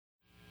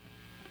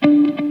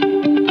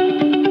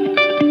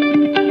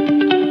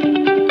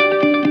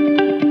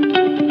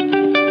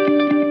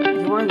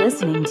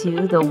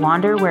the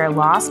Wander Where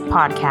Lost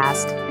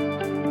podcast.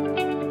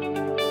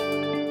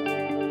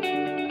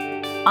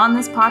 On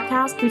this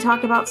podcast, we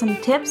talk about some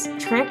tips,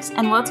 tricks,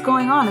 and what's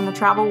going on in the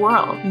travel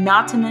world,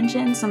 not to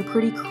mention some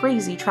pretty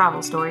crazy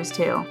travel stories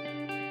too.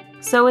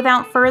 So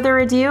without further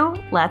ado,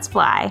 let's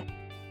fly.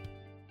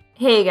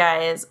 Hey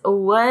guys,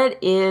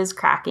 what is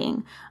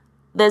cracking?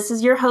 This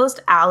is your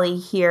host, Allie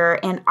here,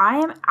 and I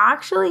am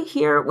actually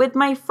here with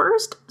my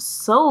first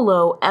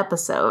solo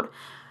episode.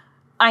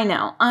 I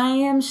know, I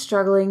am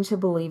struggling to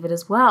believe it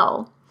as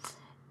well.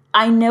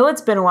 I know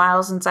it's been a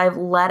while since I've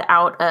let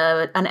out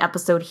an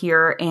episode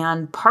here,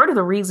 and part of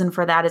the reason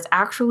for that is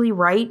actually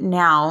right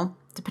now,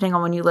 depending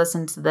on when you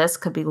listen to this,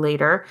 could be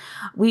later,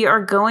 we are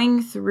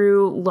going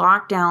through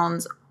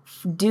lockdowns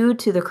due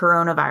to the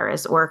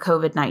coronavirus or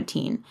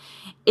COVID-19.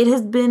 It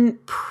has been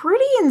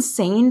pretty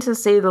insane to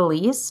say the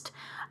least.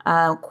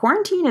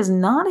 Quarantine is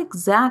not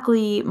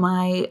exactly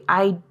my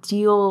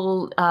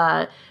ideal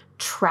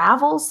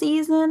travel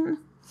season.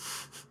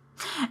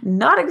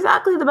 Not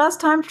exactly the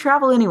best time to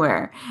travel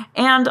anywhere.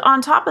 And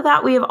on top of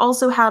that, we have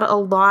also had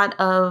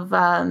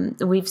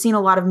we've seen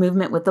a lot of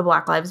movement with the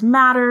Black Lives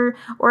Matter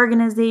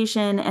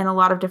organization and a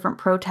lot of different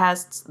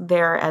protests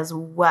there as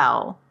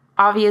well.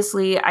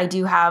 Obviously, I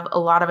do have a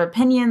lot of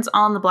opinions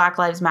on the Black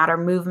Lives Matter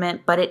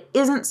movement, but it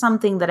isn't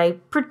something that I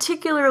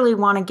particularly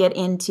want to get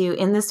into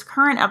in this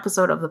current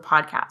episode of the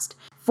podcast.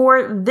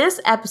 For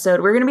this episode,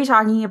 we're going to be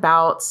talking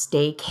about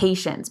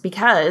staycations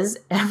because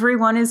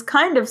everyone is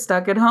kind of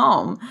stuck at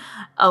home.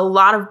 A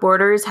lot of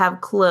borders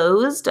have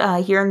closed.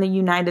 Here in the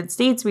United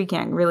States, we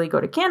can't really go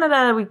to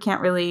Canada. We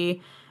can't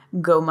really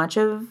go much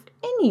of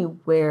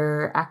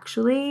anywhere,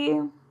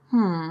 actually.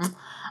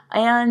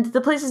 And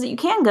the places that you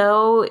can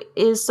go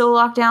is so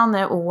locked down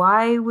that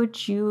why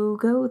would you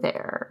go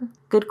there?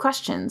 Good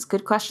questions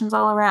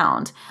all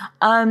around.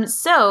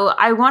 So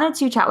I wanted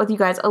to chat with you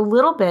guys a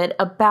little bit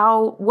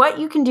about what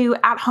you can do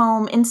at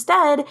home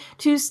instead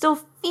to still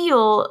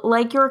feel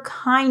like you're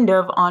kind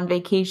of on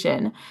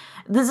vacation.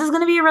 This is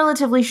going to be a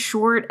relatively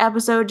short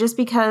episode just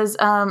because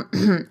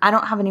I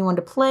don't have anyone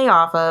to play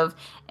off of,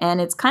 and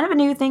it's kind of a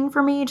new thing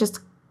for me, just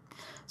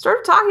sort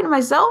of talking to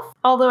myself.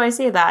 Although I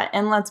say that,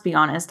 and let's be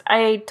honest,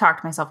 I talk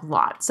to myself a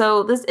lot.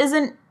 So this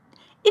isn't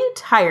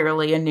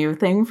entirely a new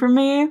thing for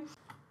me,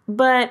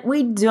 but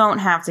we don't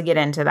have to get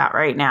into that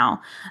right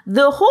now.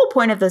 The whole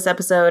point of this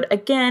episode,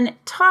 again,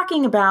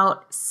 talking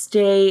about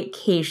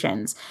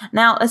staycations.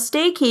 Now, a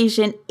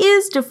staycation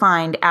is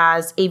defined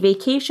as a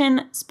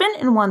vacation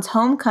spent in one's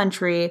home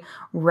country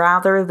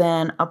rather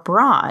than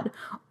abroad,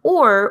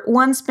 or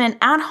one spent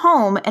at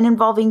home and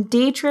involving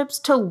day trips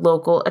to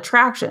local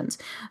attractions.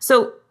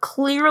 So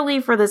clearly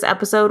for this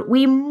episode,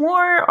 we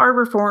more are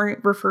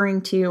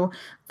referring to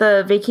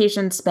the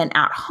vacation spent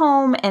at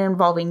home and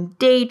involving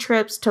day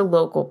trips to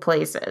local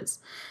places.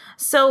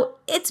 So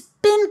it's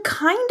been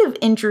kind of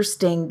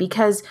interesting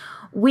because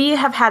we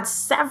have had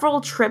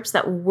several trips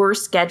that were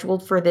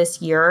scheduled for this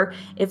year.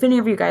 If any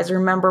of you guys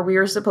remember, we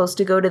were supposed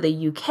to go to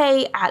the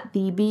UK at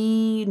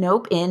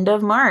the end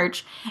of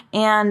March,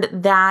 and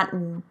that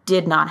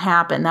did not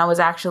happen. That was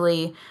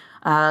actually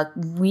a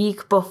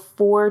week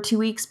before, 2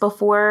 weeks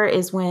before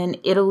is when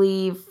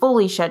Italy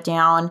fully shut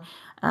down,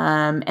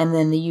 and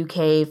then the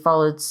UK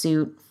followed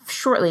suit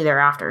shortly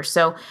thereafter.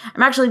 So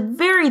I'm actually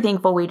very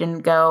thankful we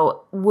didn't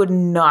go, would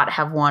not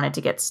have wanted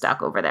to get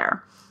stuck over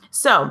there.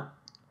 So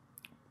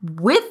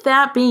with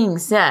that being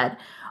said,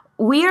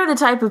 we are the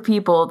type of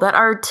people that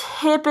are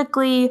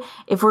typically,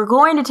 if we're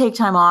going to take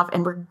time off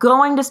and we're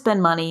going to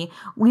spend money,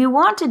 we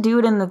want to do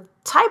it in the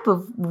type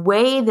of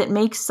way that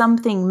makes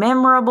something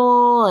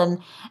memorable,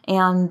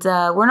 and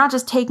we're not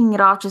just taking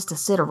it off just to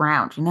sit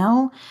around, you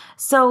know?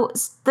 So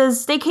the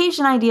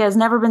staycation idea has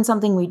never been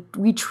something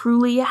we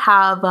truly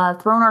have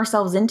thrown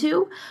ourselves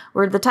into.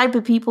 We're the type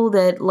of people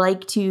that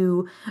like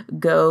to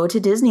go to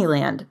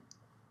Disneyland,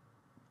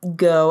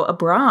 go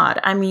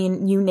abroad. I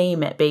mean, you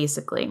name it,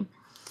 basically.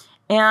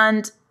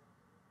 And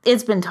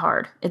it's been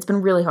hard. It's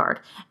been really hard.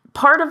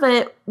 Part of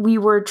it, we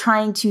were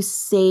trying to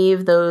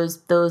save those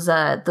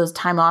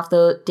time off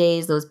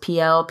days, those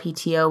PL,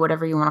 PTO,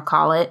 whatever you want to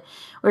call it.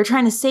 We were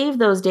trying to save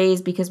those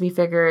days because we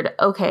figured,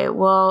 okay,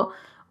 well,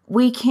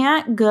 we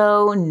can't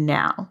go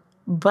now,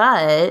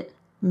 but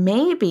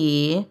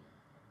maybe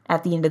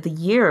at the end of the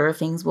year,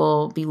 things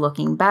will be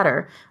looking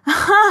better.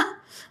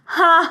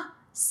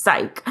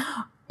 Psych.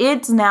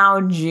 It's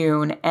now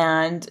June,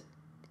 and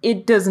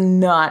it does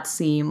not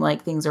seem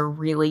like things are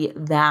really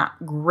that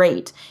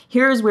great.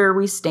 Here's where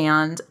we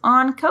stand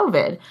on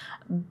COVID.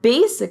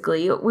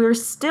 Basically, we're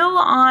still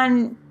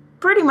on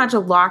pretty much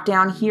a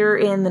lockdown here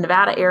in the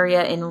Nevada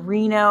area in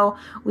Reno.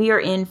 We are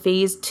in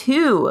phase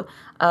 2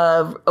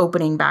 of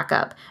opening back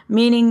up,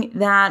 meaning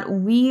that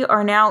we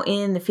are now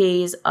in the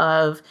phase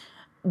of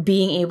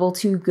being able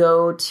to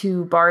go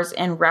to bars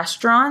and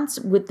restaurants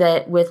with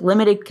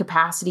limited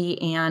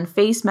capacity, and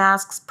face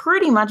masks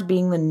pretty much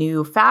being the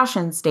new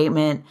fashion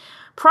statement,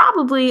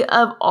 probably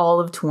of all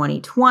of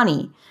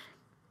 2020.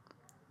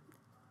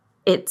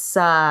 It's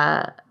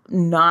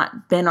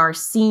not been our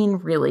scene,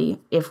 really,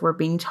 if we're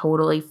being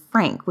totally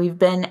frank. We've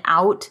been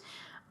out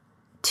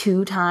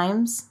 2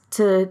 times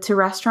to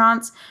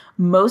restaurants.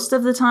 Most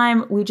of the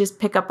time, we just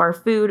pick up our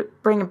food,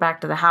 bring it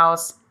back to the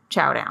house,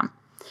 chow down.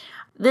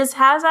 This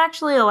has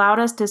actually allowed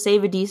us to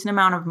save a decent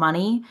amount of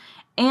money,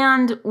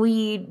 and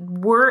we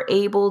were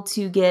able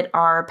to get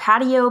our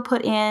patio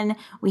put in.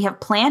 We have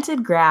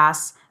planted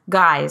grass.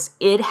 Guys,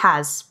 it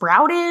has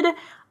sprouted.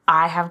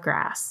 I have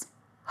grass.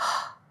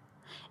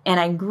 And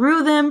I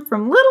grew them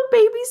from little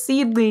baby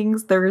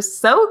seedlings. They're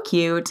so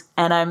cute,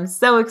 and I'm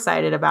so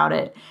excited about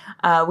it.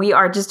 We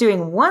are just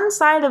doing one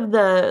side of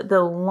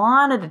the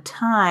lawn at a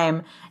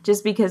time,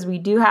 just because we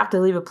do have to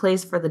leave a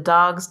place for the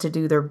dogs to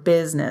do their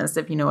business,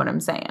 if you know what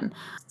I'm saying.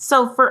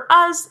 So for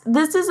us,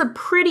 this is a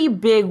pretty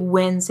big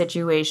win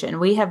situation.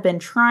 We have been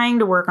trying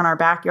to work on our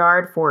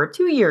backyard for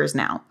 2 years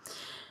now.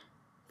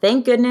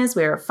 Thank goodness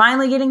we are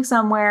finally getting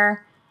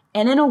somewhere.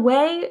 And in a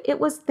way, it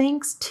was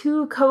thanks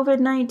to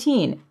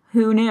COVID-19.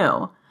 Who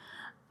knew?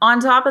 On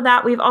top of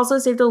that, we've also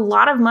saved a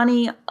lot of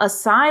money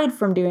aside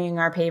from doing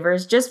our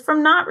pavers, just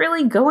from not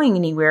really going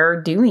anywhere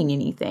or doing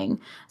anything,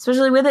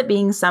 especially with it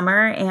being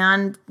summer,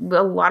 and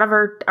a lot of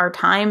our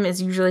time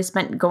is usually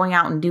spent going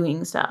out and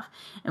doing stuff.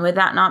 And with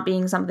that not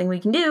being something we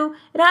can do,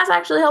 it has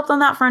actually helped on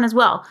that front as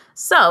well.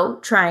 So,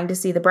 trying to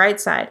see the bright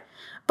side.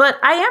 But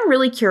I am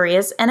really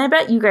curious, and I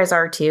bet you guys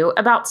are too,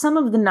 about some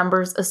of the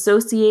numbers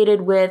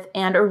associated with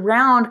and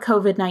around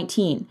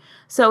COVID-19.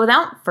 So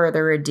without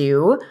further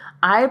ado,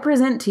 I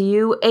present to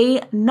you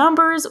a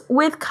Numbers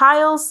with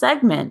Kyle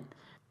segment.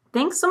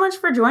 Thanks so much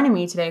for joining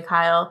me today,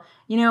 Kyle.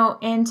 You know,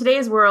 in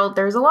today's world,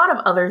 there's a lot of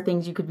other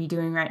things you could be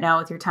doing right now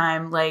with your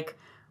time, like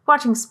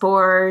watching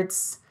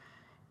sports,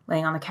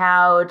 laying on the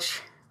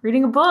couch,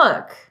 reading a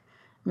book,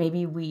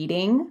 maybe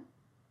weeding.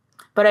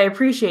 But I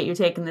appreciate you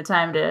taking the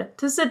time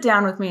to sit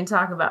down with me and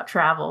talk about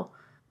travel.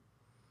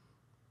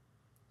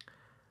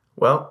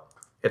 Well,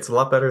 it's a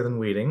lot better than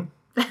weeding.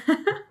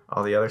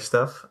 All the other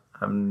stuff,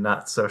 I'm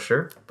not so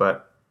sure,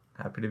 but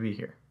happy to be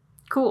here.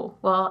 Cool.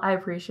 Well, I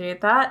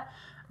appreciate that.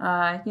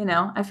 I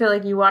feel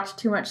like you watch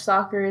too much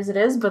soccer as it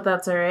is, but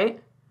that's all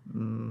right.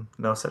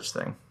 No such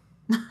thing.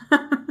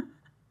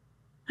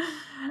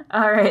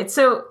 All right.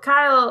 So,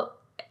 Kyle,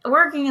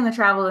 working in the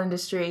travel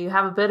industry, you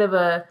have a bit of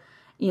a,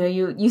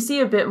 you see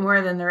a bit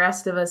more than the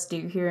rest of us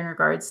do here in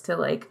regards to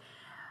like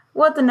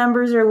what the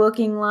numbers are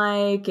looking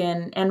like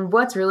and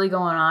what's really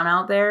going on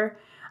out there.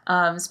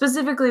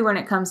 Specifically when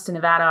it comes to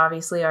Nevada,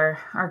 obviously our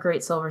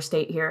great silver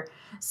state here.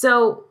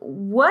 So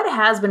what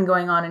has been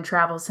going on in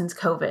travel since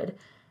COVID?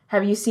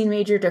 Have you seen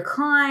major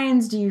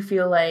declines? Do you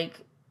feel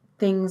like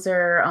things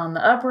are on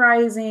the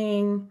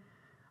uprising?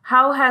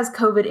 How has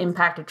COVID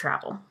impacted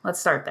travel? Let's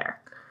start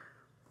there.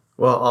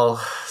 Well, I'll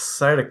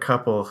cite a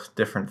couple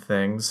different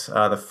things.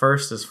 The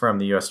first is from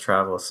the U.S.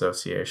 Travel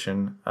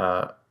Association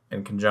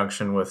in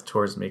conjunction with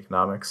Tourism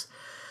Economics.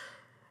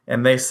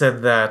 And they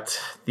said that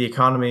the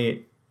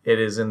economy, it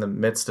is in the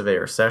midst of a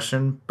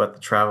recession, but the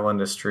travel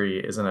industry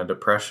is in a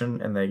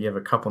depression, and they give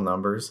a couple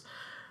numbers.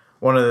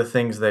 One of the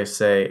things they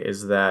say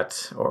is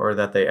that, or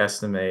that they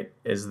estimate,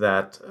 is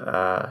that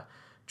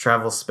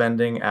travel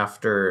spending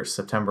after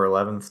September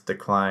 11th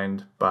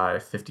declined by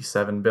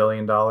 $57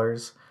 billion.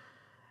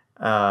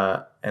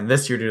 And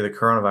this year, due to the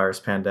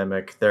coronavirus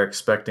pandemic, they're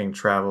expecting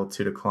travel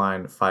to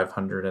decline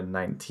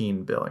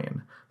 $519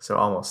 billion. So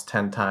almost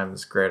 10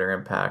 times greater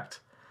impact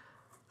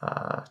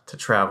to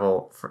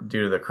travel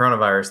due to the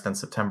coronavirus than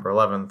September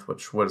 11th,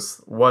 which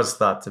was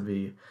thought to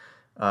be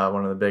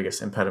one of the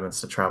biggest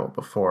impediments to travel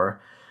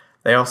before.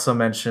 They also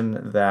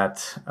mentioned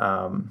that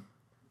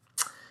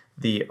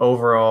the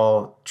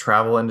overall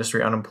travel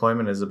industry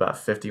unemployment is about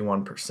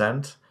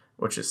 51%,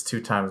 which is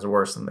 2 times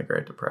worse than the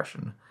Great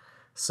Depression.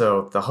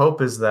 So the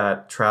hope is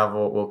that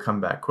travel will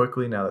come back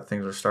quickly now that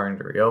things are starting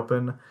to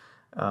reopen.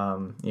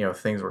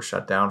 Things were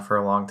shut down for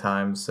a long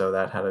time, so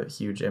that had a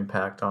huge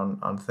impact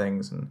on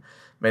things and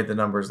made the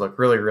numbers look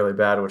really, really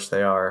bad, which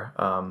they are.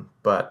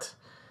 But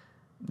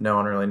no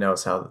one really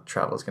knows how the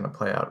travel is going to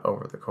play out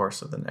over the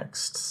course of the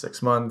next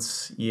 6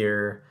 months,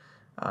 year.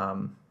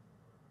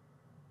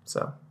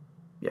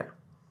 Yeah.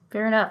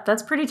 Fair enough.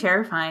 That's pretty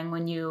terrifying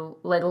when you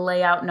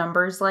lay out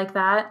numbers like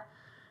that.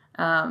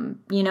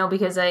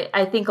 Because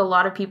I think a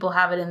lot of people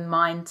have it in the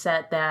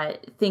mindset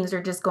that things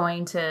are just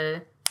going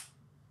to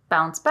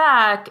bounce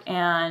back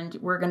and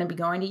we're going to be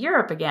going to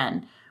Europe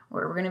again,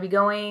 or we're going to be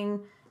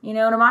going, to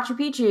Machu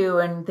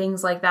Picchu and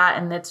things like that.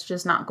 And it's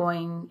just not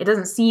going, it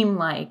doesn't seem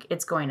like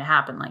it's going to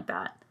happen like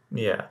that.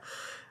 Yeah.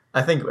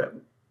 I think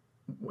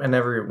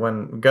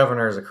when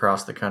governors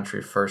across the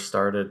country first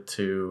started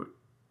to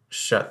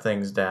shut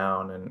things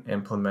down and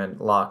implement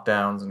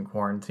lockdowns and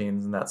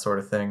quarantines and that sort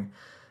of thing,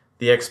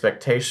 the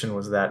expectation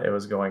was that it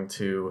was going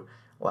to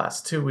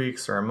last 2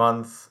 weeks or a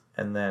month,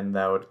 and then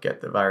that would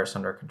get the virus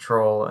under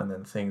control, and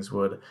then things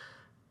would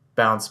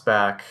bounce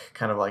back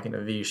kind of like in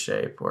a V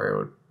shape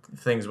where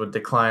things would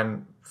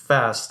decline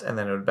fast and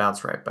then it would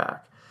bounce right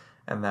back.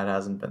 And that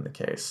hasn't been the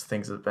case.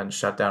 Things have been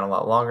shut down a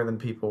lot longer than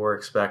people were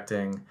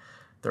expecting.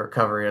 The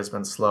recovery has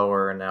been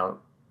slower, and now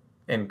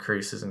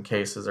increases in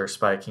cases are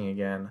spiking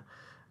again,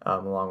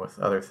 along with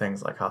other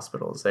things like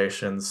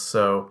hospitalizations.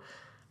 So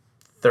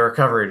the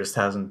recovery just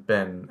hasn't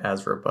been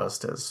as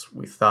robust as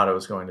we thought it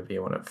was going to be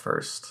when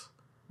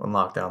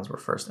lockdowns were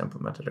first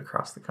implemented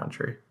across the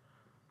country.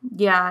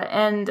 Yeah,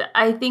 and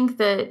I think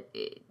that,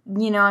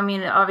 I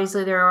mean,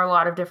 obviously there are a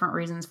lot of different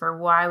reasons for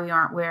why we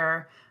aren't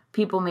where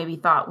people maybe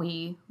thought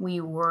we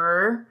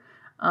were.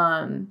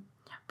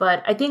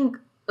 But I think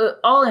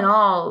all in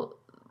all,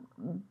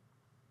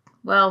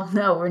 well,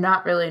 no, we're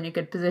not really in a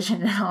good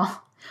position at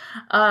all.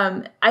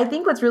 I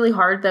think what's really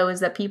hard, though, is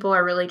that people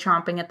are really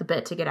chomping at the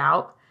bit to get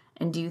out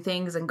and do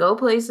things and go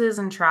places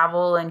and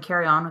travel and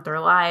carry on with their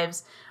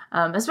lives,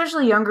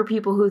 especially younger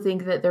people who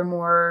think that they're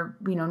more,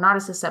 not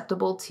as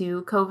susceptible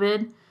to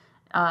COVID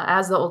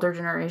as the older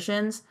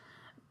generations.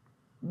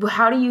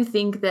 How do you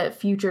think that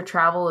future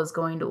travel is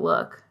going to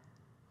look?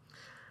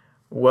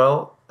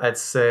 Well, I'd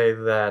say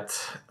that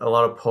a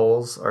lot of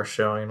polls are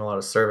showing, a lot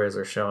of surveys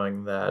are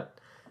showing that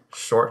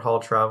short haul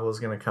travel is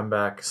going to come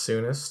back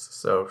soonest.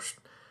 So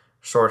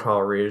short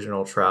haul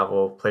regional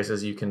travel,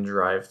 places you can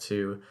drive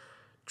to,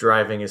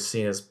 driving is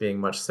seen as being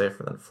much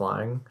safer than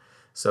flying.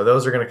 So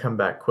those are going to come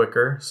back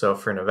quicker. So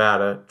for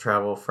Nevada,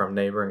 travel from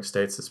neighboring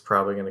states is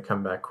probably going to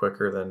come back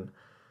quicker than,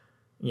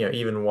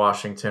 even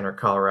Washington or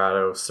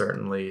Colorado.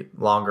 Certainly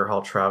longer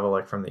haul travel,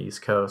 like from the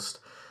East Coast.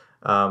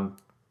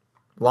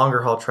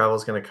 Longer haul travel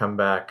is going to come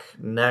back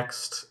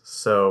next.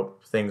 So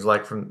things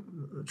like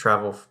from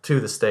travel to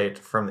the state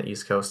from the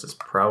East Coast is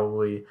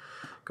probably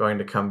going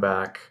to come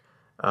back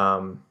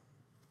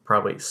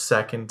probably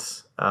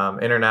second.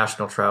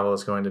 International travel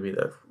is going to be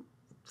the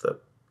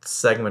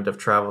segment of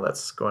travel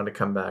that's going to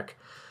come back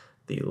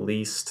the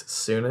least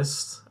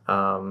soonest,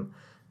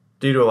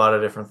 due to a lot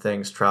of different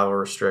things: travel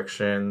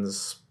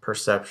restrictions,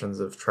 perceptions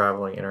of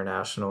traveling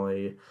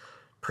internationally,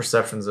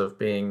 perceptions of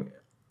being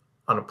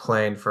on a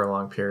plane for a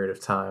long period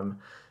of time.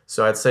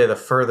 So I'd say the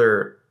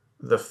further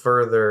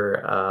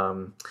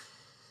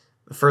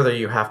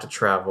you have to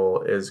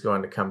travel is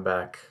going to come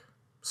back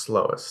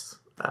slowest,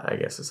 I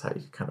guess is how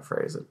you kind of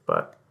phrase it.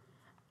 But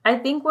I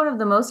think one of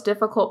the most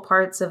difficult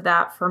parts of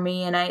that for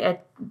me, and I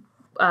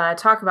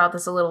talk about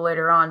this a little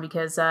later on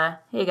because,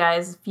 hey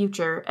guys,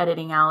 future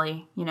editing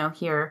alley,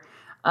 here.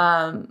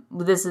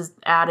 This is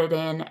added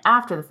in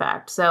after the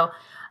fact. So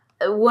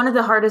one of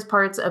the hardest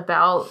parts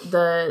about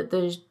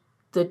the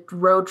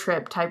road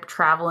trip type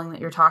traveling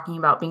that you're talking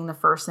about being the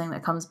first thing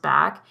that comes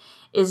back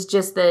is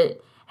just that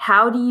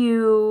how do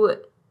you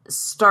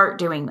start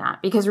doing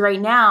that? Because right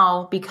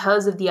now,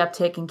 because of the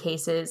uptick in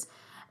cases,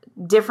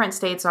 different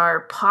states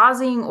are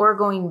pausing or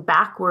going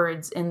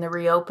backwards in the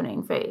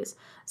reopening phase.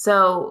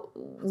 So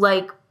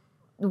like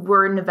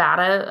we're in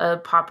Nevada, a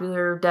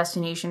popular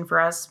destination for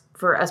us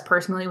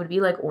personally would be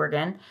like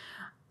Oregon.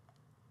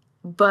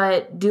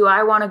 But do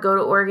I want to go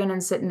to Oregon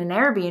and sit in an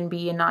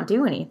Airbnb and not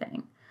do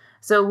anything?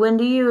 So when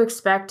do you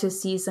expect to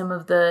see some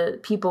of the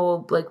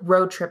people like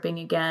road tripping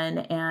again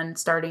and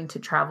starting to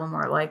travel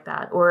more like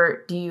that?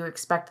 Or do you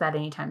expect that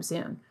anytime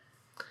soon?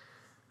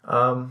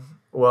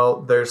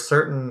 Well, there's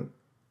surveys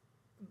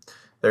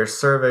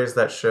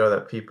that show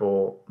that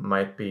people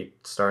might be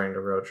starting to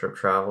road trip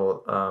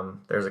travel.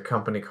 There's a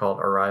company called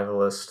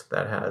Arrivalist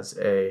that has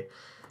a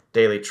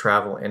daily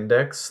travel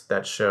index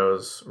that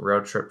shows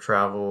road trip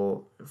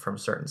travel from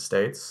certain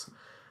states.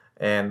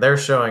 And they're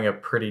showing a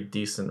pretty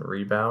decent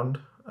rebound.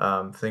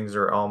 Things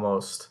are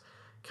almost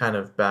kind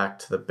of back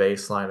to the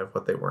baseline of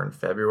what they were in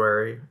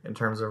February in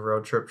terms of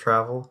road trip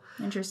travel.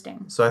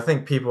 Interesting. So I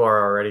think people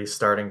are already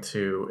starting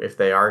to, if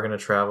they are going to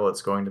travel,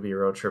 it's going to be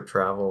road trip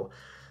travel.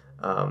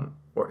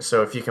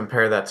 So if you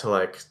compare that to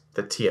like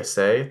the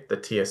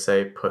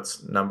TSA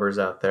puts numbers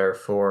out there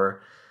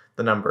for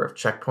the number of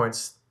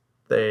checkpoints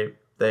they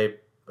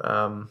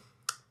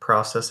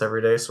process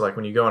every day. So like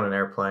when you go on an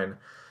airplane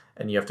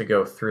and you have to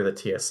go through the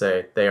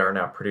TSA, they are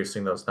now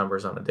producing those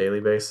numbers on a daily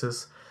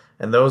basis.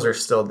 And those are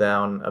still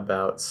down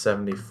about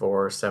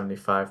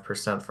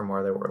 75% from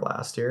where they were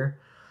last year.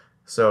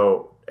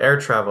 So air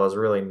travel has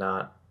really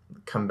not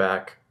come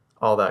back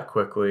all that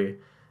quickly.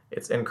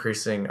 It's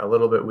increasing a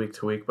little bit week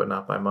to week, but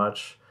not by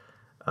much.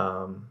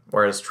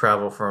 Whereas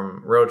travel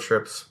from road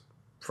trips,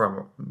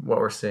 from what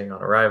we're seeing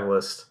on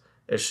Arrivalist,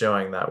 is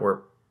showing that we're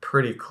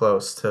pretty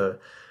close to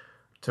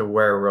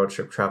where road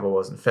trip travel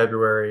was in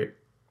February.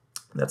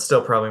 That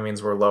still probably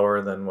means we're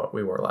lower than what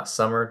we were last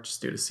summer,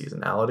 just due to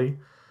seasonality.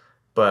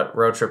 But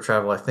road trip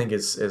travel, I think,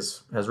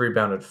 has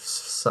rebounded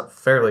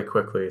fairly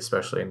quickly,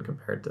 especially in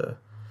compared to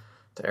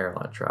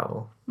airline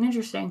travel.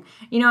 Interesting.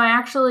 I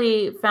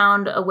actually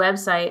found a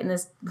website, and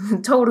this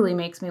totally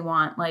makes me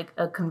want like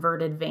a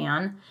converted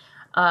van.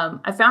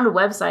 I found a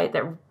website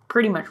that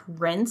pretty much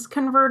rents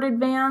converted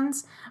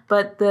vans,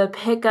 but the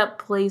pickup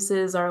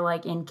places are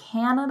like in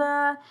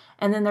Canada,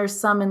 and then there's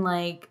some in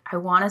like, I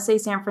want to say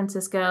San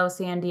Francisco,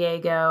 San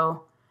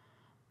Diego,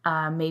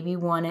 maybe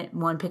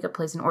one pickup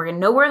place in Oregon.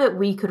 Nowhere that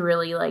we could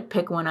really like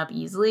pick one up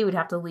easily. We'd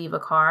have to leave a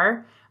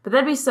car, but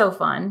that'd be so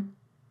fun.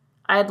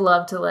 I'd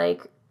love to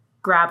like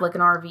grab like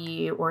an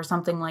RV or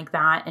something like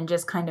that and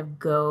just kind of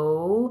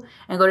go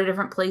to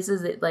different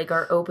places that like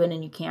are open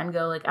and you can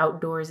go, like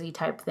outdoorsy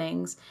type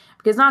things,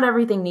 because not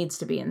everything needs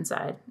to be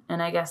inside.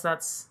 And I guess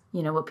that's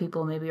what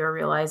people maybe are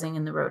realizing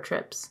in the road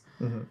trips.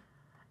 Mm-hmm.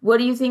 What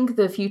do you think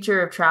the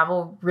future of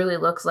travel really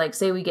looks like?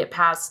 Say we get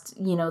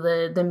past,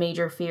 the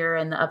major fear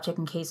and the uptick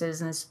in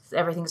cases and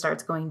everything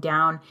starts going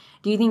down.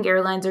 Do you think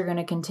airlines are going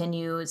to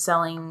continue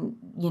selling,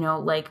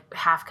 like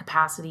half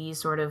capacity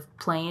sort of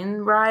plane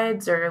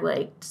rides or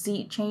like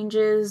seat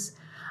changes?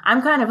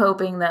 I'm kind of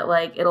hoping that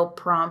like it'll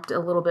prompt a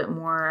little bit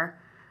more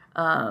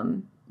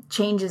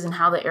changes in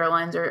how the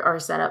airlines are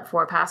set up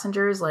for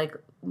passengers, like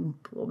a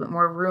little bit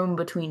more room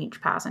between each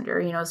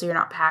passenger, so you're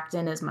not packed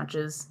in as much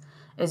as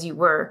you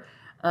were.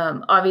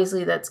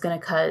 Obviously, that's going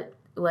to cut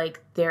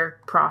like their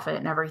profit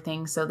and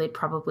everything, so they'd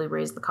probably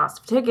raise the cost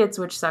of tickets,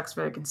 which sucks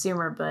for the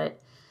consumer.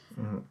 But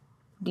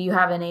do you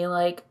have any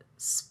like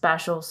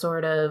special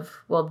sort of,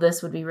 well,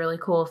 this would be really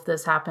cool if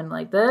this happened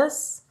like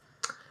this?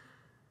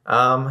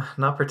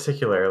 Not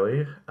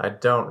particularly. I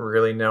don't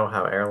really know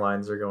how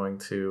airlines are going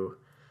to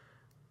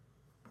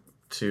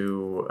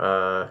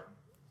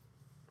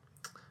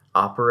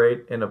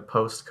operate in a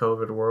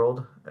post-COVID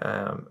world.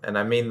 And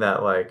I mean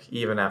that like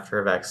even after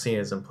a vaccine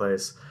is in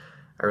place,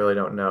 I really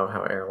don't know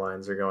how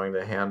airlines are going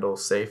to handle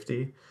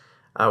safety.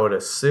 I would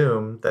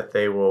assume that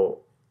they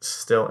will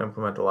still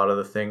implement a lot of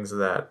the things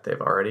that they've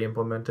already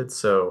implemented.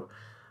 So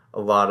a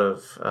lot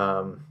of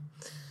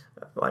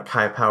like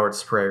high-powered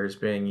sprayers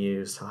being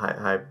used,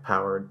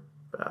 high-powered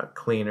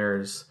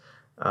cleaners,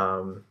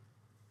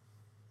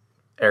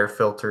 air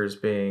filters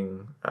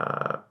being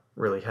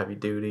really heavy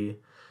duty.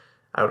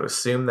 I would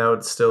assume that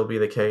would still be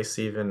the case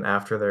even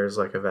after there's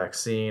like a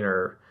vaccine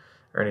or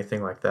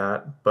anything like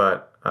that.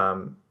 But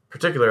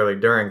particularly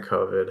during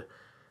COVID,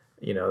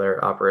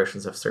 their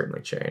operations have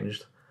certainly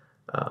changed.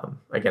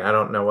 Again, I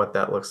don't know what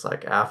that looks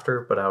like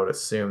after, but I would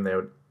assume they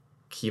would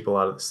keep a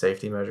lot of the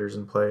safety measures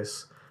in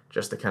place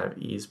just to kind of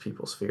ease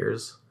people's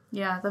fears.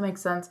 Yeah, that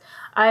makes sense.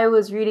 I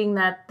was reading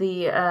that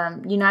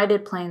the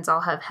United planes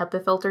all have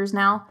HEPA filters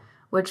now,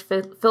 which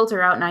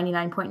filter out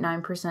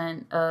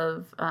 99.9%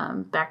 of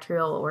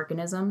bacterial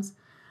organisms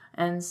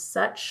and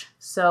such.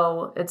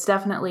 So it's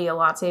definitely a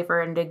lot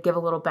safer. And to give a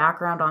little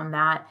background on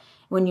that,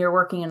 when you're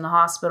working in the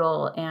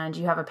hospital and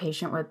you have a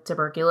patient with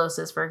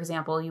tuberculosis, for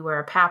example, you wear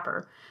a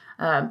PAPR.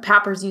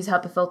 PAPRs use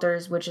HEPA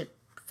filters, which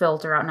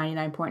filter out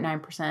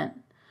 99.9%.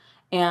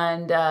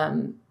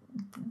 And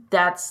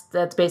that's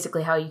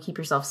basically how you keep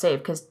yourself safe,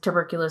 because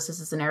tuberculosis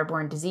is an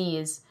airborne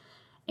disease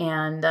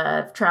and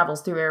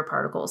travels through air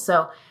particles.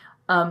 So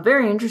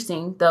very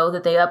interesting, though,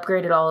 that they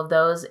upgraded all of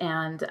those.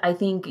 And I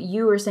think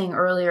you were saying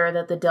earlier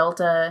that the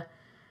Delta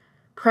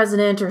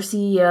president or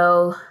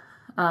CEO,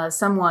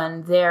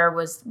 someone there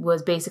was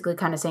basically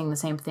kind of saying the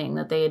same thing,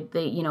 that they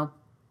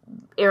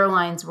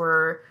airlines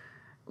were,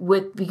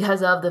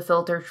 because of the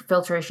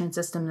filtration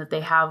system that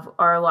they have,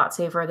 are a lot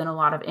safer than a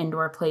lot of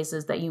indoor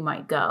places that you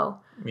might go.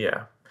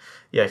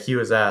 Yeah, he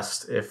was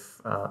asked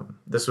if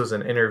this was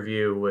an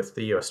interview with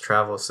the U.S.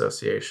 Travel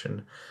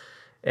Association,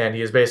 and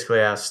he was basically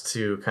asked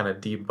to kind of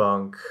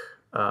debunk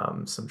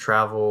some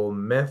travel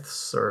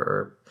myths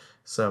or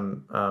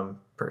some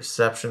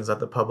perceptions that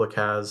the public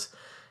has.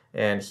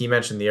 And he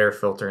mentioned the air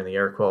filter and the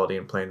air quality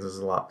in planes is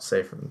a lot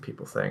safer than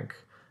people think.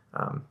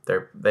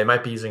 They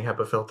might be using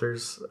HEPA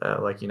filters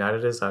like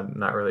United is. I'm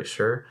not really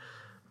sure.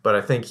 But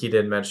I think he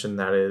did mention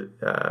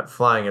that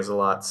flying is a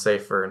lot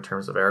safer in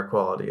terms of air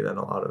quality than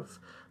a lot of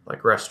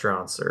like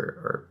restaurants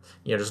or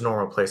just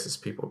normal places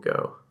people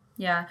go.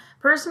 Yeah.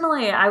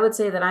 Personally, I would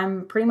say that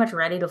I'm pretty much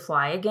ready to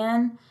fly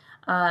again.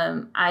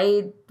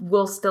 I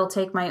will still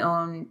take my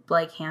own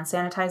like hand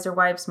sanitizer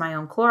wipes, my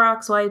own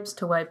Clorox wipes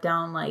to wipe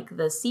down like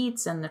the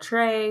seats and the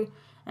tray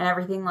and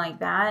everything like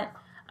that.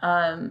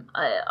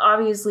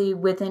 Obviously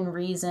within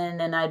reason,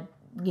 and I'd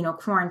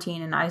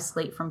quarantine and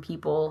isolate from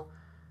people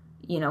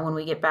when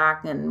we get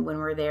back and when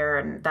we're there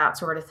and that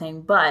sort of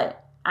thing.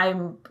 But I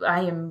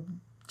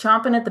am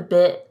chomping at the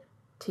bit,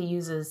 to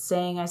use a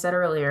saying I said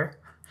earlier,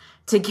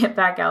 to get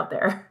back out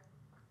there.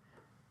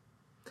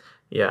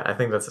 Yeah, I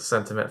think that's a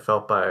sentiment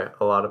felt by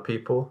a lot of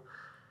people.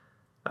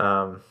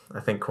 I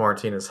think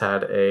quarantine has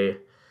had a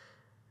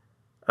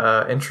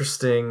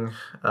interesting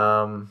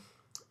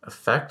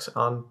effect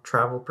on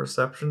travel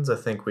perceptions. I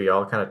think we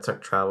all kind of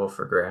took travel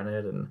for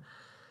granted, and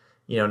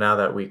now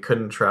that we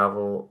couldn't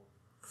travel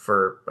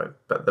for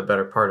the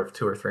better part of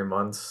 2 or 3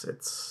 months,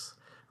 it's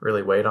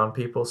really weighed on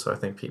people. So I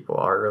think people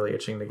are really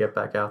itching to get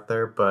back out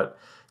there, but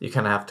you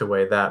kind of have to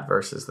weigh that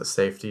versus the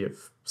safety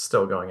of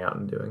still going out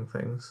and doing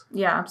things.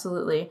 Yeah,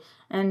 absolutely.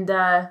 And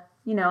I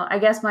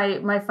guess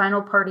my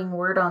final parting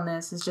word on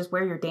this is just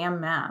wear your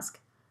damn mask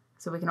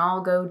so we can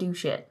all go do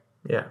shit.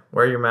 Yeah,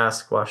 wear your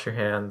mask, wash your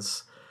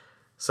hands,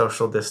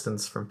 social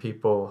distance from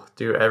people,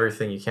 do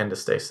everything you can to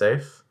stay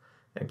safe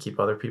and keep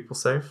other people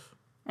safe.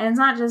 And it's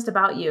not just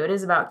about you. It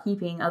is about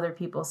keeping other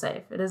people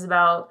safe. It is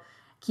about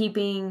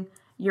keeping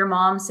your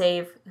mom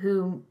safe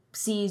who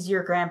sees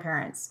your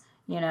grandparents,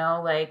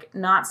 like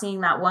not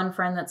seeing that one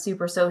friend that's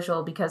super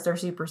social because they're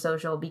super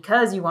social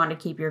because you want to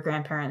keep your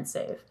grandparents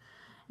safe.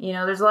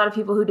 There's a lot of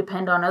people who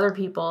depend on other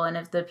people, and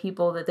if the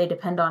people that they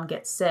depend on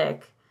get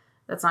sick,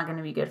 that's not going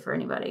to be good for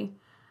anybody.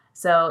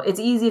 So it's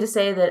easy to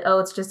say that, oh,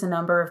 it's just a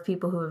number of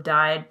people who have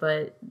died,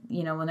 but,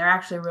 when they're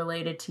actually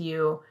related to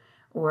you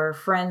or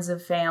friends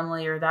of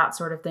family or that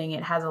sort of thing,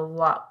 it has a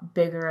lot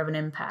bigger of an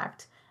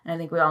impact. And I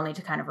think we all need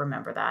to kind of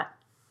remember that.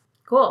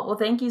 Cool. Well,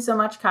 thank you so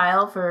much,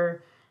 Kyle,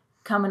 for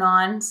coming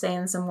on,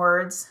 saying some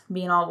words,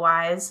 being all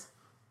wise.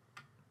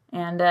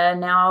 And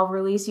now I'll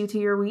release you to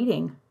your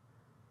reading.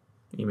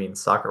 You mean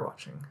soccer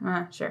watching?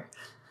 Sure.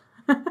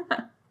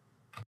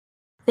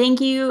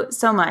 Thank you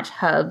so much,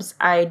 Hubs.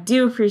 I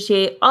do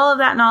appreciate all of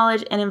that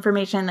knowledge and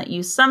information that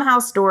you somehow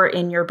store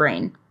in your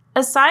brain.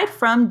 Aside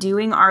from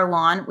doing our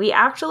lawn, we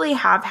actually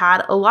have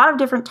had a lot of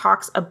different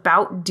talks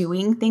about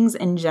doing things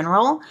in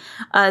general.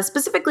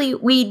 Specifically,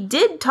 we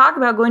did talk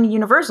about going to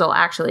Universal,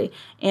 actually,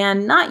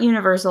 and not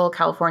Universal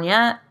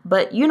California,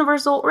 but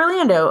Universal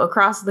Orlando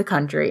across the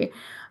country.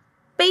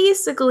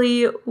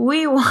 Basically,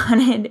 we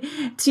wanted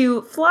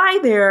to fly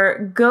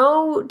there,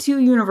 go to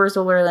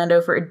Universal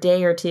Orlando for a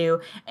day or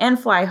two, and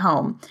fly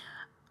home.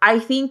 I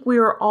think we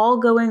were all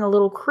going a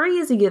little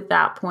crazy at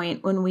that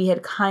point when we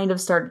had kind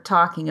of started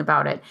talking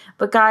about it.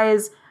 But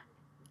guys,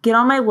 get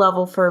on my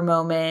level for a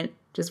moment.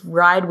 Just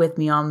ride with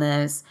me on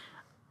this.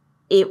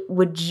 It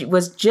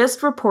was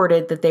just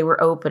reported that they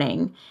were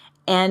opening,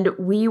 and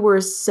we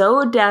were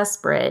so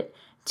desperate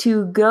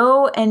to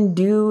go and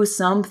do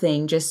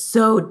something just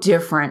so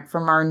different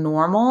from our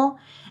normal.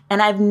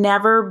 And I've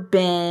never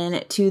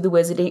been to the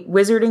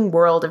Wizarding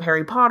World of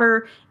Harry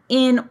Potter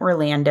in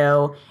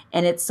Orlando.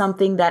 And it's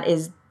something that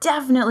is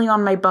definitely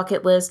on my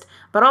bucket list,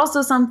 but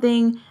also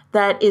something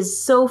that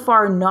is so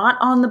far not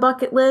on the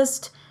bucket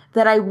list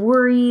that I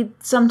worry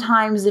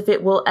sometimes if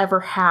it will ever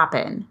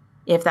happen,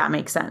 if that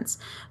makes sense.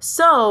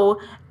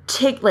 So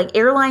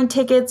airline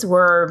tickets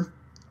were,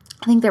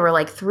 I think they were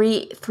like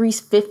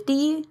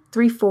 $350,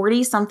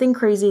 $340, something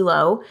crazy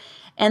low.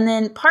 And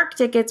then park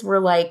tickets were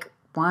like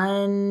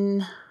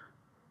I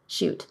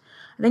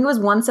think it was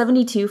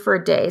 $172 for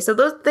a day. So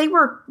they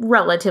were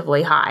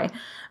relatively high.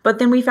 But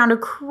then we found a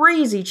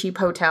crazy cheap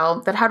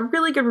hotel that had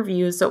really good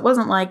reviews, so it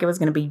wasn't like it was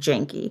going to be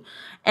janky.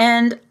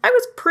 And I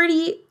was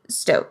pretty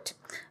stoked.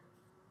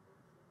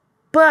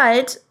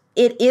 But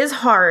it is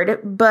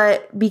hard,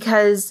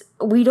 because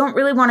we don't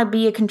really want to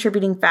be a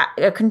contributing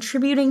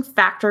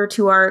factor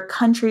to our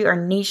country or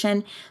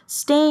nation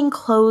staying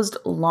closed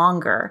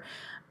longer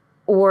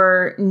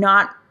or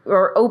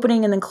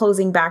opening and then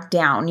closing back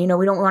down. We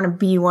don't want to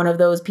be one of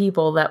those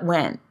people that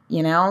went,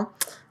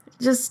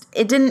 Just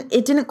it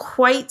didn't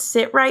quite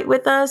sit right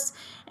with us,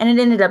 and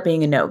it ended up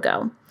being a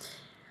no-go.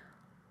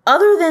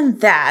 Other than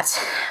that,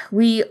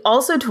 we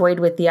also toyed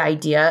with the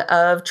idea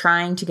of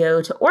trying to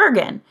go to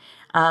Oregon.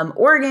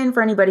 Oregon,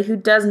 for anybody who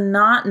does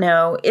not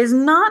know, is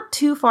not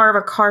too far of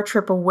a car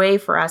trip away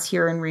for us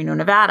here in Reno,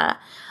 Nevada.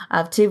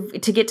 To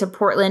get to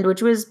Portland,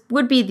 which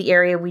would be the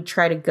area we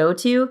try to go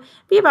to,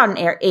 be about an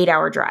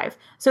 8-hour drive.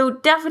 So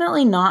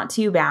definitely not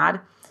too bad.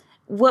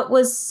 What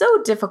was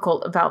so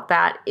difficult about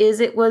that is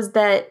it was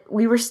that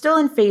we were still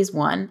in phase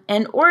 1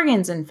 and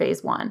Oregon's in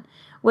phase 1,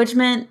 which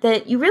meant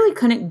that you really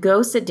couldn't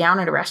go sit down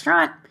at a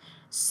restaurant.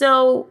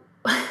 So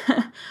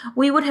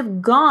we would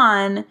have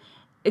gotten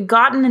an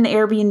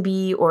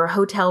Airbnb or a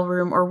hotel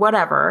room or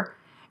whatever,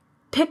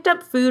 picked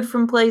up food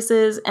from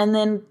places, and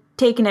then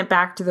taken it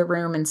back to the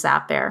room and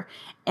sat there.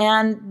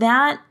 And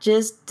that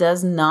just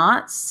does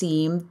not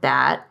seem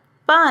that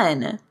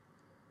fun.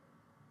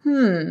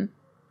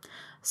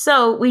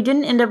 So we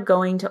didn't end up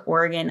going to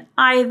Oregon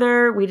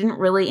either. We didn't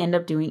really end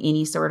up doing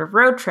any sort of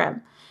road trip.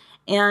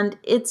 And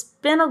it's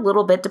been a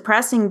little bit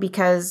depressing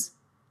because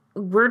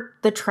we're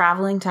the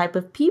traveling type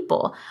of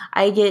people.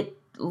 I get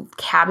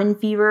cabin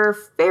fever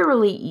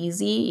fairly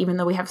easy, even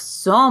though we have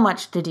so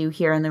much to do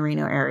here in the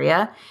Reno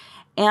area.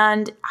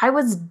 And I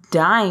was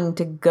dying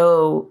to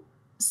go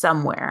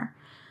somewhere.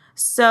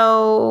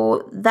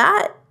 So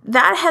that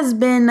has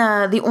been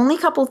the only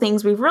couple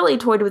things we've really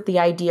toyed with the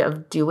idea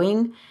of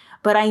doing.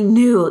 But I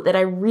knew that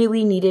I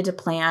really needed to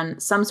plan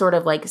some sort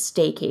of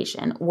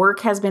staycation. Work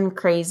has been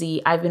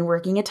crazy. I've been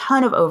working a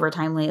ton of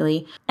overtime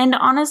lately. And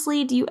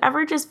honestly, do you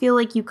ever just feel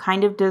like you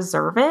kind of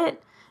deserve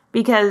it?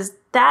 Because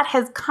that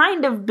has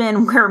kind of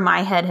been where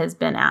my head has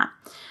been at.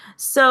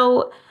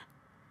 So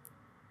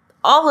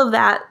all of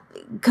that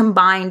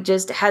combined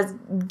just has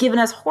given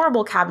us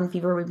horrible cabin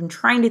fever. We've been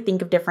trying to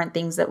think of different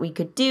things that we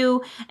could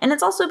do. And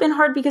it's also been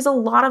hard because a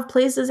lot of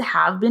places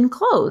have been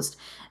closed.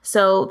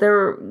 So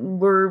there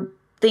were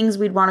things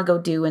we'd want to go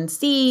do and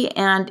see,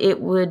 and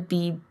it would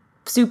be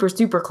super,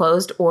 super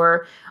closed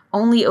or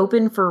only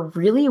open for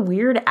really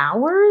weird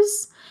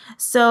hours.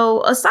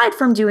 So aside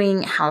from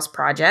doing house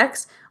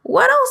projects,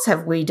 what else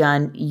have we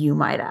done, you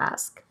might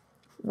ask?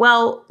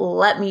 Well,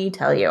 let me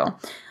tell you.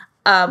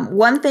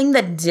 One thing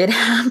that did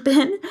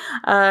happen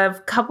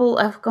it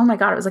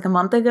was like a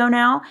month ago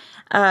now.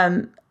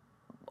 Our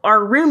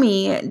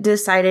roomie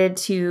decided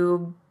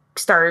to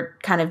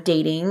start kind of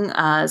dating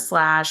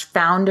 /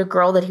 found a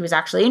girl that he was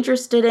actually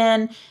interested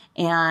in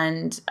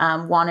and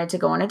wanted to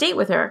go on a date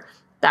with her.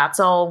 That's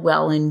all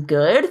well and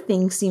good.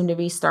 Things seem to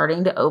be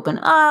starting to open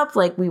up.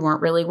 We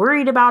weren't really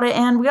worried about it.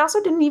 And we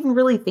also didn't even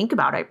really think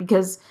about it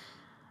because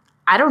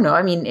I don't know.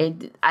 I mean,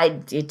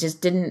 it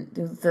just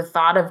didn't, the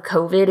thought of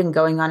COVID and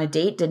going on a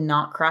date did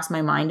not cross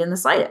my mind in the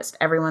slightest.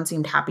 Everyone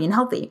seemed happy and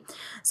healthy.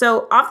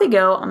 So off they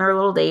go on their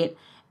little date.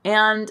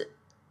 And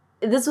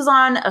this was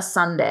on a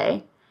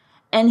Sunday.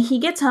 And he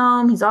gets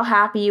home, he's all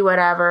happy,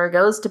 whatever,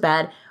 goes to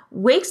bed,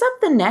 wakes up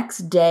the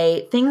next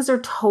day, things are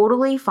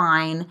totally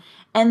fine.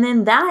 And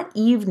then that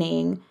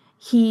evening,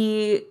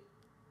 he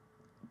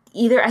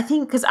either, I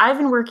think, because I've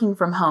been working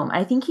from home,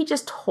 I think he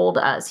just told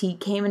us. He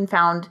came and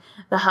found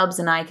the Hubs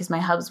and I, because my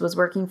Hubs was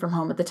working from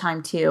home at the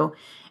time too,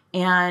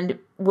 and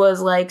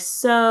was like,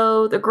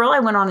 so the girl I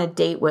went on a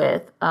date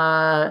with,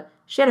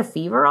 she had a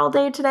fever all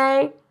day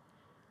today,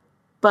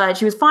 but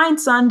she was fine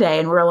Sunday.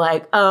 And we're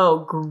like, oh,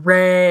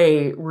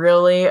 great.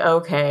 Really?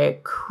 Okay,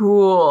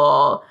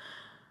 cool.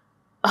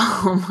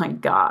 Oh my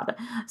God.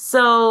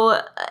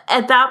 So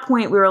at that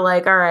point we were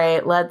like, all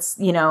right, let's,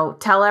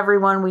 tell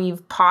everyone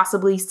we've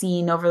possibly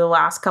seen over the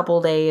last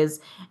couple days.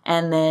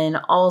 And then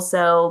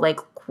also like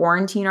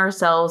quarantine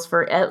ourselves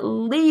for at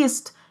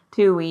least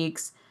 2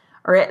 weeks,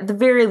 or at the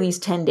very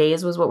least 10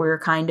 days was what we were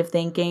kind of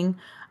thinking.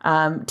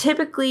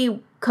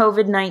 Typically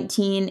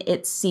COVID-19,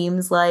 it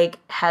seems like,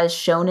 has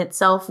shown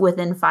itself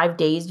within 5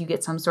 days. You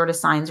get some sort of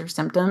signs or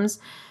symptoms.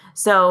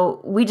 So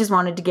we just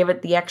wanted to give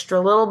it the extra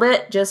little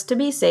bit just to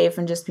be safe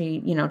and just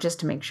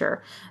to make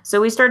sure.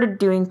 So we started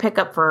doing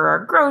pickup for our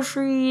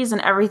groceries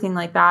and everything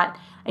like that.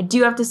 I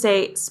do have to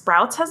say,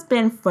 Sprouts has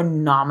been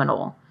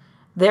phenomenal.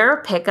 Their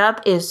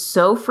pickup is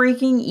so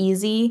freaking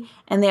easy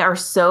and they are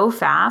so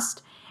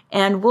fast.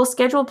 And we'll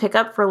schedule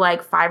pickup for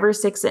like 5 or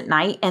 6 at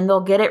night and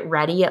they'll get it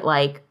ready at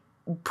like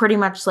pretty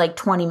much like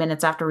 20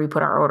 minutes after we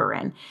put our order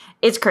in.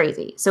 It's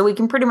crazy. So we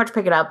can pretty much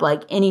pick it up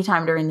like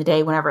anytime during the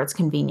day whenever it's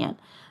convenient.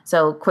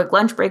 So quick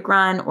lunch break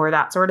run or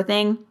that sort of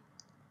thing.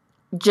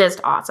 Just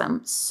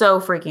awesome.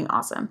 So freaking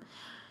awesome.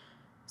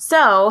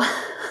 So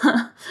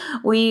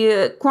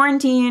we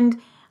quarantined.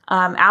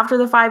 After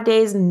the 5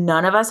 days,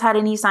 none of us had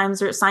any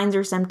signs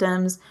or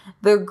symptoms.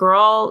 The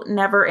girl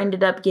never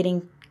ended up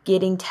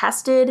getting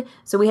tested.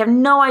 So we have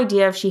no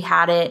idea if she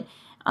had it.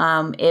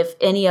 If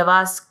any of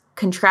us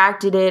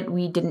contracted it,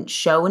 we didn't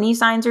show any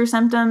signs or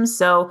symptoms.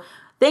 So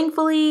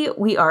thankfully,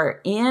 we are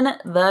in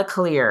the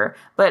clear,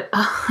 but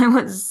I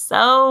was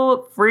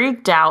so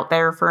freaked out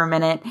there for a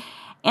minute.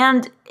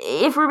 And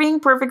if we're being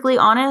perfectly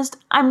honest,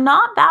 I'm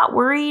not that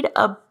worried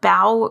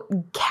about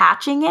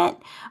catching it,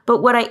 but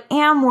what I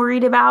am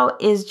worried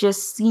about is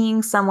just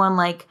seeing someone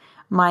like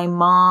my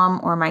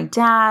mom or my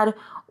dad,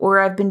 or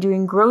I've been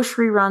doing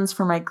grocery runs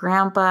for my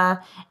grandpa,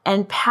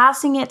 and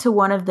passing it to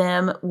one of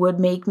them would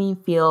make me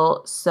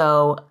feel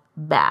so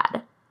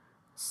bad.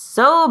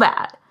 So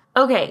bad.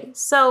 Okay,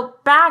 so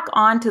back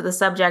onto the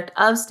subject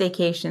of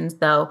staycations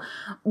though.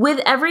 With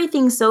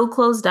everything so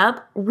closed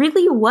up,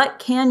 really what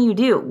can you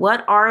do?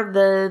 What are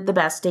the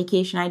best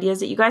staycation ideas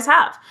that you guys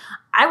have?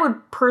 I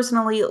would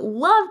personally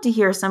love to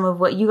hear some of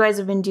what you guys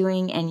have been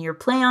doing and your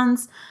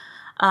plans.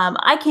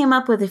 I came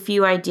up with a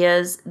few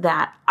ideas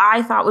that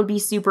I thought would be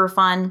super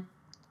fun.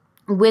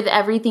 With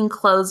everything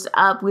closed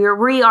up, we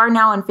are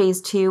now in phase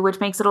 2, which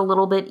makes it a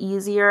little bit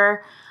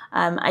easier.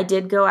 I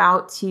did go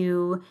out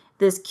to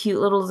this cute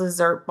little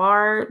dessert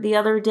bar the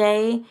other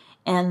day,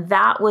 and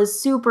that was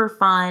super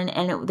fun.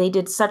 And they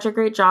did such a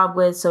great job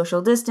with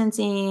social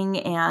distancing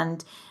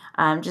and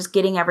just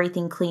getting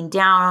everything cleaned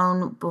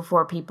down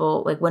before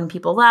people, like when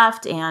people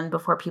left and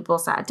before people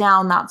sat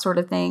down, that sort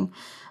of thing.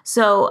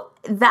 So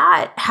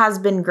that has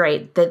been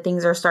great that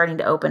things are starting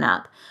to open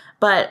up.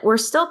 But we're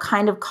still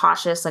kind of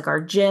cautious, like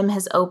our gym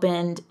has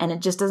opened and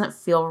it just doesn't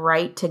feel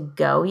right to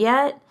go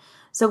yet.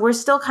 So we're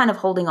still kind of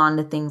holding on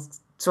to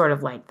things sort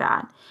of like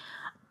that.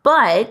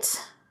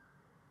 But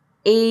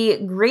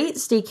a great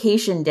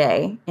staycation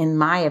day, in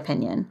my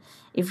opinion,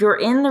 if you're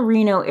in the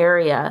Reno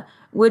area,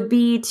 would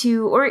be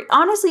to, or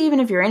honestly, even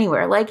if you're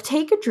anywhere, like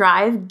take a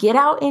drive, get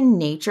out in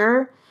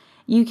nature.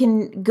 You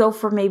can go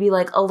for maybe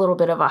like a little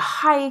bit of a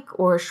hike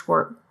or a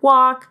short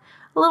walk,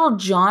 a little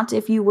jaunt,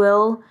 if you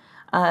will.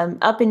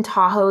 Up in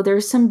Tahoe,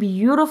 there's some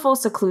beautiful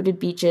secluded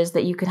beaches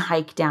that you can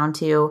hike down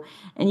to,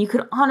 and you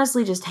could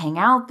honestly just hang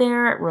out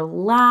there,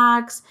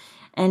 relax,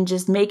 and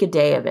just make a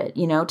day of it,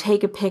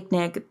 take a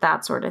picnic,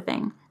 that sort of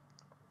thing.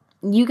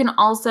 You can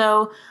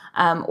also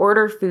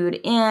order food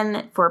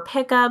in for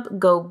pickup,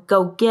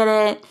 go get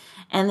it,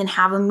 and then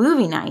have a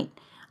movie night.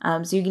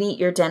 So you can eat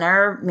your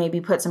dinner,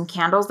 maybe put some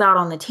candles out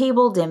on the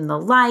table, dim the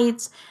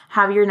lights,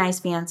 have your nice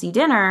fancy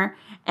dinner,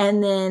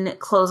 and then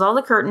close all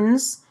the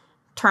curtains,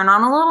 turn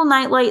on a little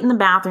nightlight in the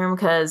bathroom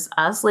because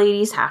us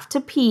ladies have to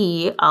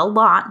pee a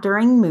lot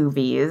during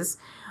movies.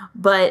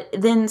 But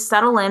then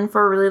settle in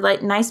for a really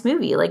nice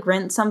movie, like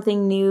rent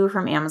something new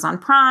from Amazon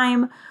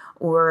Prime,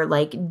 or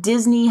like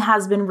Disney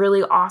has been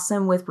really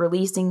awesome with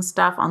releasing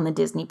stuff on the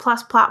Disney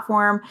Plus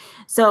platform.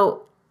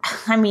 So,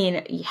 I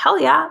mean, hell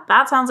yeah,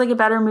 that sounds like a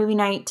better movie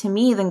night to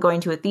me than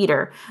going to a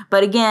theater.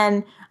 But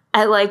again,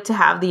 I like to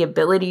have the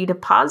ability to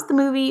pause the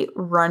movie,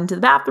 run to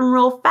the bathroom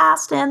real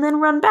fast, and then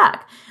run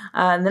back.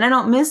 And then I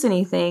don't miss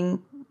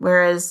anything,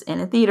 whereas in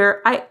a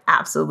theater, I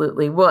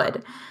absolutely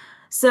would.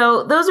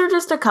 So those are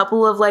just a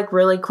couple of like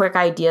really quick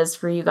ideas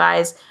for you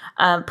guys.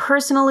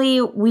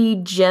 Personally, we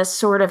just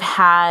sort of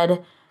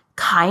had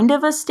kind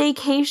of a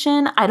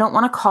staycation. I don't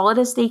want to call it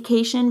a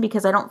staycation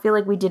because I don't feel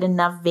like we did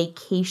enough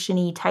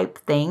vacation-y type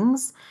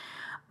things.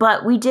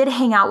 But we did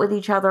hang out with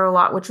each other a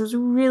lot, which was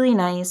really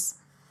nice.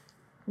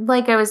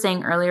 Like I was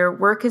saying earlier,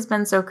 work has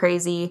been so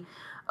crazy.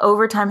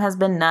 Overtime has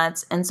been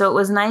nuts. And so it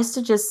was nice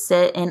to just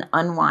sit and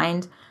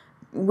unwind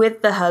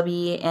with the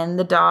hubby and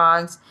the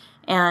dogs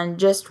and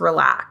just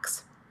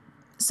relax.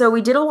 So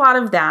we did a lot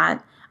of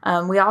that.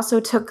 We also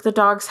took the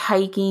dogs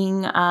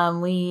hiking.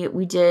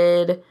 We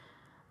did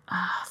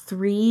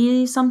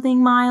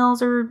 3-something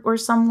miles or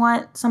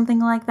something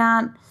like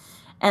that.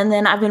 And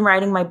then I've been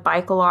riding my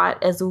bike a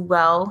lot as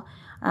well.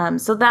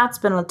 So that's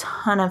been a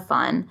ton of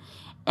fun.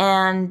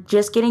 And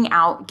just getting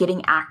out,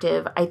 getting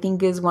active, I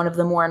think is one of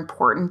the more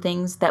important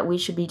things that we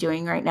should be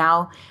doing right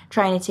now.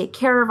 Trying to take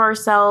care of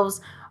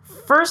ourselves.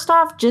 First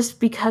off, just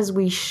because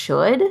we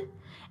should.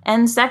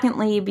 And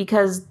secondly,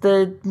 because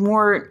the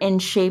more in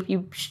shape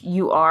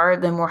you are,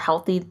 the more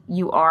healthy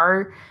you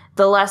are,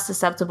 the less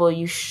susceptible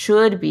you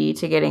should be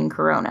to getting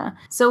corona.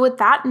 So with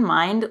that in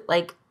mind,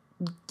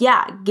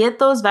 get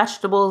those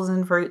vegetables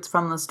and fruits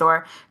from the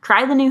store.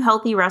 Try the new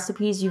healthy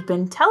recipes you've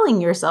been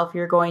telling yourself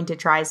you're going to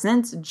try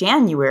since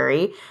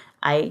January.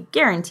 I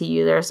guarantee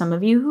you there are some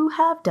of you who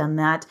have done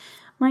that,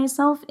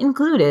 myself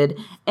included.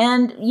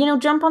 And,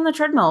 jump on the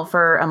treadmill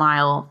for a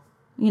mile,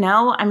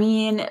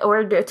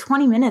 or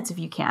 20 minutes if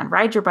you can.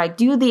 Ride your bike,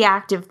 do the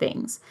active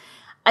things.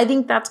 I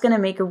think that's going to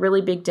make a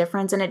really big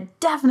difference, and it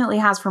definitely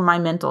has for my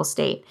mental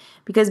state,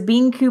 because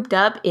being cooped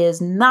up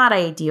is not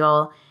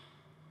ideal.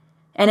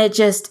 And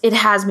it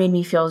has made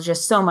me feel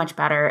just so much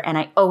better. And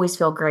I always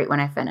feel great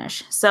when I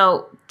finish.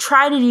 So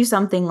try to do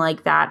something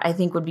like that. I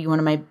think would be one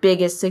of my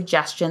biggest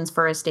suggestions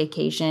for a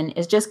staycation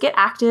is just get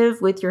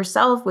active with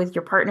yourself, with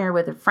your partner,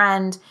 with a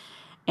friend,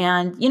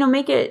 and,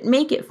 make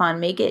it fun,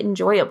 make it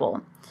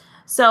enjoyable.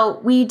 So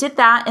we did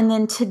that. And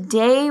then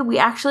today we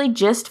actually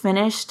just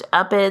finished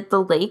up at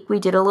the lake. We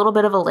did a little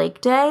bit of a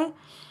lake day.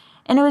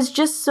 And it was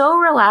just so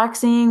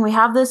relaxing. We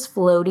have this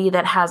floaty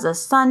that has a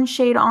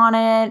sunshade on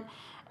it.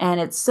 And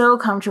it's so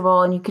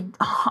comfortable, and you could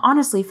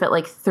honestly fit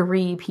like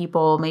 3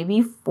 people,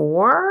 maybe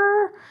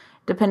 4,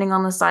 depending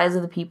on the size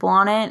of the people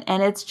on it.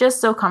 And it's just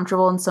so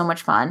comfortable and so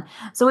much fun.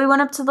 So we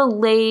went up to the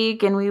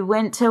lake, and we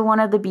went to one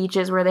of the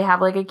beaches where they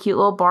have like a cute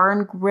little bar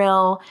and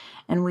grill,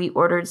 and we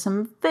ordered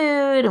some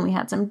food, and we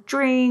had some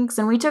drinks,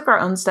 and we took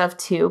our own stuff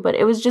too. But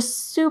it was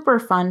just super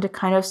fun to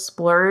kind of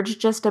splurge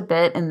just a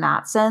bit in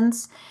that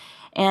sense,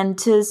 and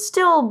to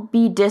still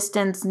be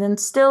distanced and then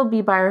still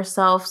be by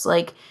ourselves.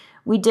 Like,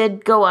 we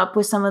did go up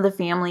with some of the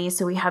family,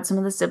 so we had some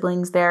of the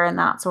siblings there and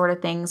that sort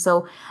of thing.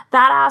 So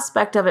that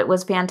aspect of it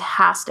was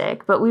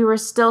fantastic, but we were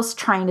still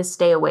trying to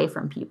stay away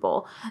from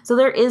people. So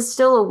there is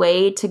still a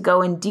way to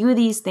go and do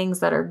these things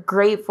that are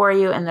great for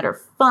you and that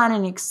are fun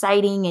and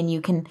exciting, and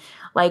you can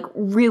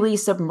really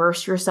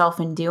submerge yourself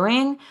in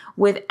doing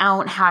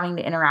without having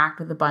to interact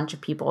with a bunch of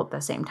people at the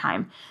same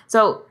time.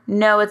 So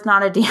no, it's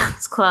not a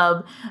dance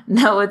club.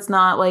 No, it's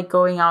not like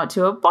going out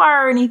to a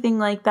bar or anything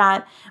like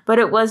that, but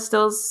it was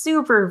still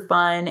super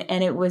fun.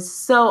 And it was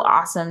so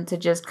awesome to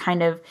just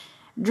kind of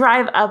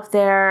drive up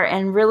there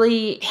and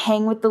really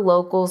hang with the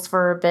locals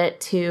for a bit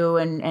too,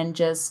 and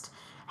just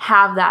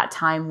have that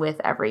time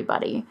with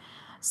everybody.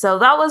 So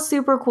that was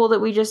super cool that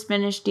we just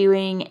finished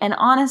doing. And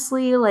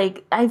honestly,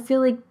 I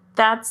feel like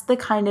that's the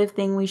kind of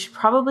thing we should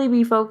probably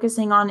be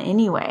focusing on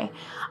anyway.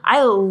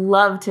 I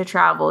love to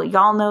travel.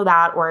 Y'all know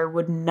that, or I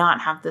would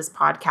not have this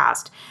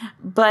podcast.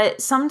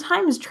 But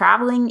sometimes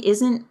traveling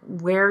isn't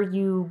where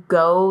you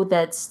go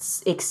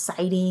that's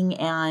exciting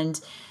and,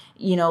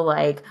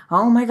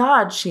 oh my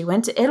God, she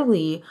went to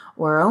Italy,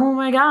 or oh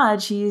my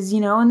God, she's,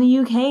 in the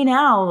UK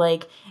now.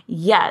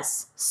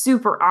 Yes,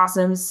 super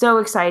awesome, so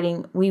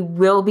exciting. We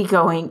will be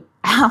going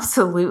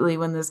absolutely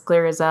when this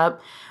clears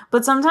up.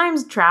 But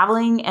sometimes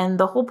traveling, and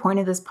the whole point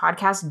of this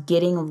podcast,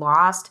 getting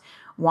lost,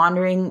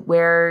 wandering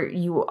where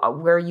you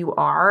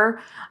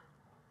are,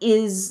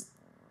 is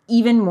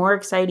even more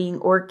exciting,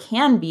 or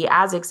can be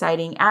as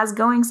exciting as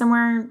going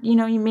somewhere,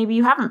 maybe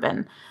you haven't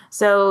been.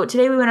 So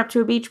today we went up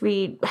to a beach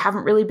we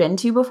haven't really been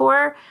to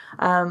before.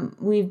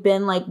 We've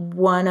been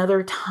one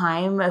other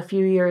time a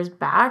few years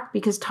back,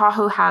 because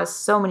Tahoe has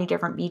so many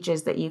different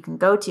beaches that you can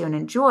go to and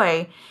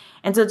enjoy.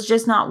 And so it's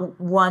just not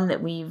one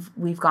that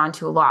we've gone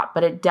to a lot,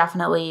 but it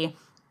definitely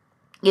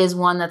is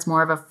one that's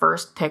more of a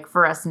first pick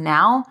for us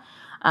now,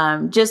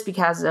 just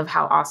because of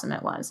how awesome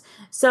it was.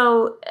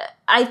 So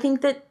I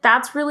think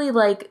that's really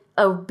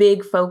a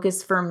big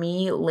focus for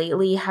me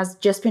lately, has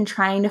just been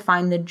trying to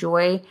find the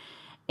joy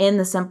in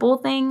the simple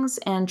things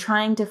and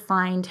trying to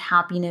find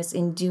happiness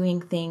in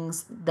doing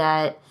things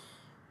that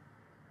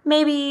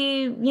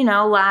maybe,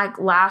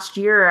 last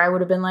year I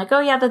would have been oh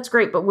yeah, that's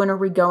great, but when are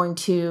we going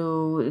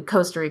to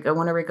Costa Rica?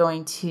 When are we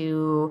going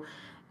to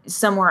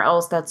somewhere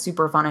else that's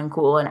super fun and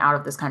cool and out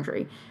of this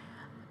country?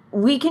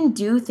 We can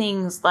do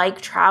things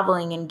like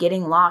traveling and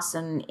getting lost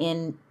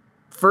in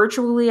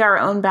virtually our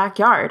own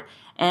backyard.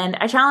 And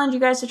I challenge you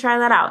guys to try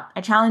that out.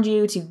 I challenge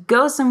you to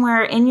go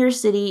somewhere in your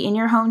city, in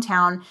your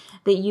hometown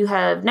that you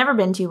have never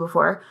been to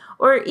before.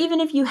 Or even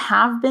if you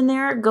have been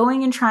there,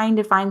 going and trying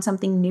to find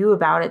something new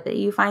about it that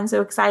you find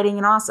so exciting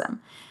and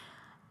awesome.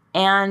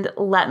 And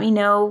let me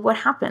know what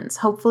happens.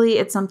 Hopefully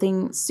it's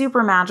something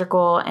super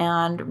magical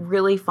and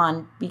really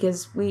fun,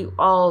 because we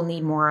all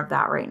need more of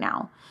that right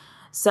now.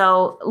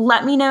 So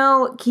let me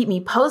know, keep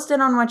me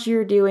posted on what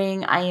you're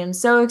doing. I am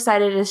so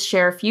excited to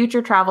share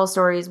future travel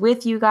stories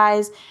with you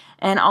guys,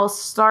 and I'll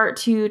start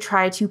to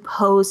try to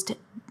post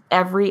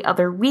every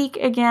other week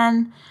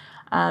again,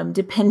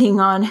 depending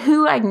on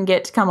who I can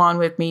get to come on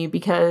with me,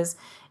 because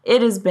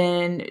it has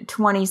been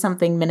 20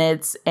 something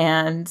minutes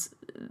and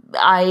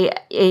I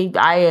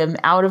am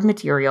out of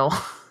material.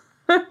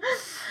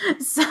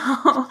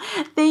 So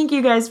thank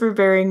you guys for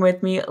bearing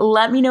with me.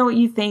 Let me know what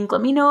you think.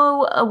 Let me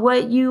know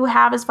what you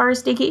have as far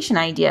as staycation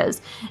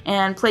ideas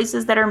and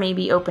places that are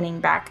maybe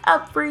opening back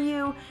up for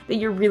you that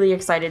you're really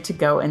excited to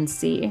go and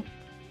see.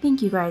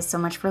 Thank you guys so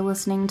much for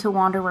listening to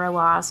Wander Where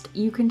Lost.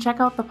 You can check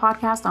out the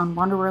podcast on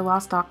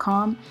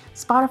wanderwherelost.com,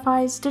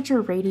 Spotify,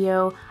 Stitcher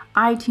Radio,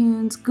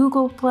 iTunes,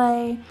 Google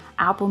Play,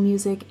 Apple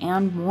Music,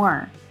 and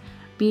more.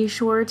 Be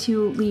sure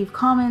to leave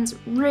comments,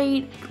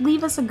 rate,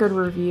 leave us a good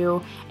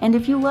review, and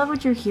if you love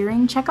what you're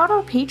hearing, check out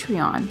our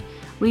Patreon.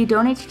 We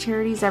donate to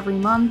charities every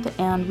month,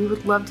 and we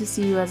would love to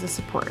see you as a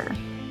supporter.